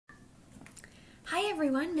Hi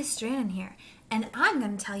everyone, Miss Strannon here, and I'm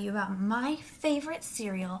going to tell you about my favorite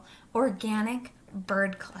cereal, organic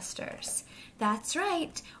bird clusters. That's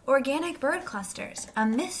right, organic bird clusters, a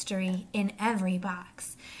mystery in every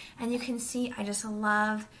box. And you can see I just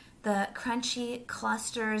love the crunchy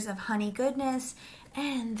clusters of honey goodness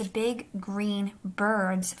and the big green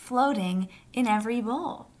birds floating in every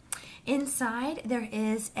bowl. Inside there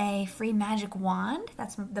is a free magic wand,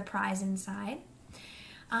 that's the prize inside.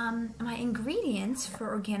 My ingredients for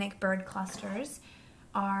organic bird clusters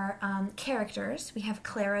are characters. We have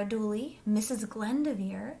Clara Dooley, Mrs.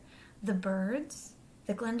 Glendoveer, the birds,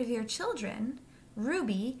 the Glendoveer children,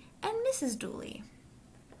 Ruby, and Mrs. Dooley.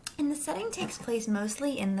 And the setting takes place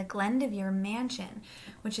mostly in the Glendoveer mansion,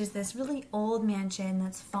 which is this really old mansion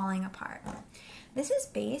that's falling apart. This is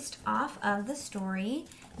based off of the story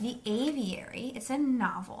The Aviary. It's a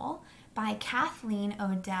novel by Kathleen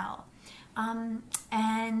Odell.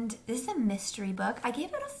 And this is a mystery book. I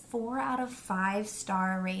gave it a 4 out of 5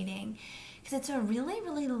 star rating because it's a really,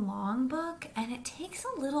 really long book and it takes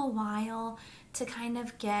a little while to kind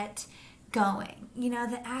of get going. You know,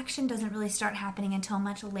 the action doesn't really start happening until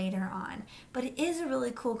much later on, but it is a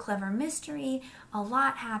really cool, clever mystery. A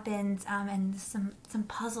lot happens and some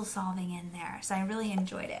puzzle solving in there, so I really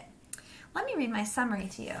enjoyed it. Let me read my summary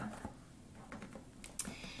to you.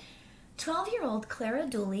 12-year-old Clara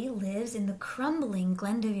Dooley lives in the crumbling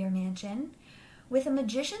Glendoveer mansion with a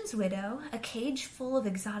magician's widow, a cage full of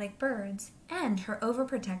exotic birds, and her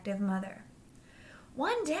overprotective mother.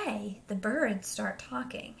 One day, the birds start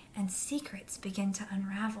talking and secrets begin to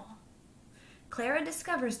unravel. Clara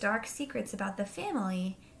discovers dark secrets about the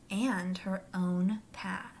family and her own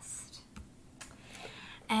past.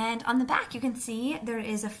 And on the back you can see there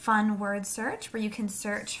is a fun word search where you can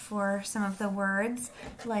search for some of the words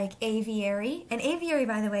like aviary. An aviary,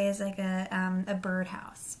 by the way, is like a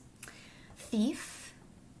birdhouse. Thief,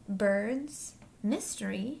 birds,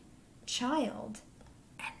 mystery, child,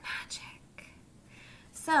 and magic.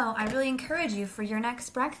 So I really encourage you for your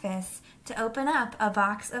next breakfast to open up a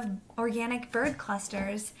box of organic bird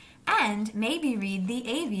clusters and maybe read The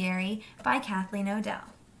Aviary by Kathleen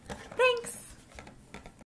Odell. Thanks!